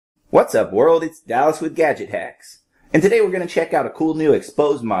What's up world, it's Dallas with Gadget Hacks. And today we're going to check out a cool new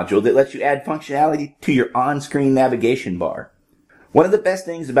Xposed module that lets you add functionality to your on-screen navigation bar. One of the best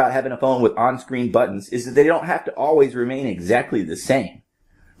things about having a phone with on-screen buttons is that they don't have to always remain exactly the same.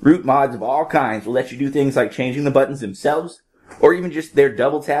 Root mods of all kinds will let you do things like changing the buttons themselves, or even just their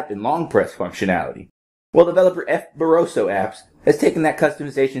double tap and long press functionality. Well, developer Xposed has taken that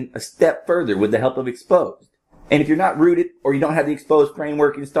customization a step further with the help of Xposed. And if you're not rooted or you don't have the Xposed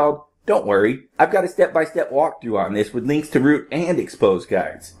Framework installed, don't worry. I've got a step-by-step walkthrough on this with links to root and Xposed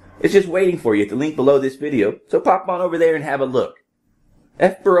guides. It's just waiting for you at the link below this video, so pop on over there and have a look.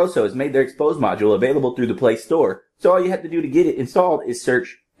 Xposed has made their Xposed module available through the Play Store, so all you have to do to get it installed is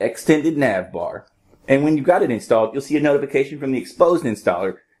search Extended Nav Bar. And when you've got it installed, you'll see a notification from the Xposed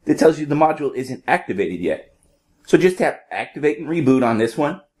installer that tells you the module isn't activated yet. So just tap Activate and Reboot on this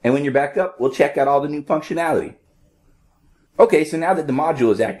one, and when you're back up, we'll check out all the new functionality. Okay, so now that the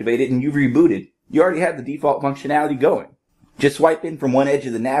module is activated and you've rebooted, you already have the default functionality going. Just swipe in from one edge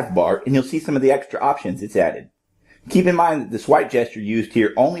of the nav bar and you'll see some of the extra options it's added. Keep in mind that the swipe gesture used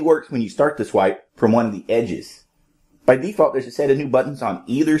here only works when you start the swipe from one of the edges. By default, there's a set of new buttons on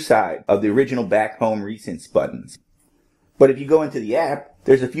either side of the original back home recents buttons. But if you go into the app,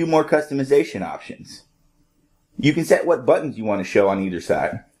 there's a few more customization options. You can set what buttons you want to show on either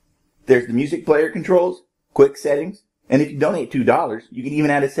side. There's the music player controls, quick settings, and if you donate $2, you can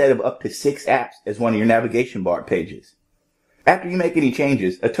even add a set of up to 6 apps as one of your navigation bar pages. After you make any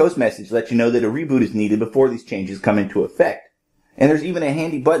changes, a toast message lets you know that a reboot is needed before these changes come into effect. And there's even a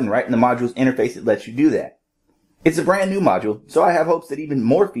handy button right in the module's interface that lets you do that. It's a brand new module, so I have hopes that even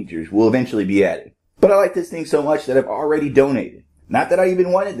more features will eventually be added. But I like this thing so much that I've already donated. Not that I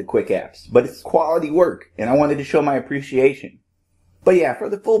even wanted the quick apps, but it's quality work, and I wanted to show my appreciation. But yeah, for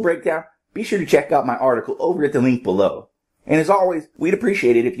the full breakdown, be sure to check out my article over at the link below. And as always, we'd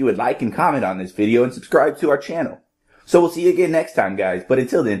appreciate it if you would like and comment on this video and subscribe to our channel. So we'll see you again next time, guys. But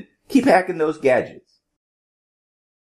until then, keep hacking those gadgets.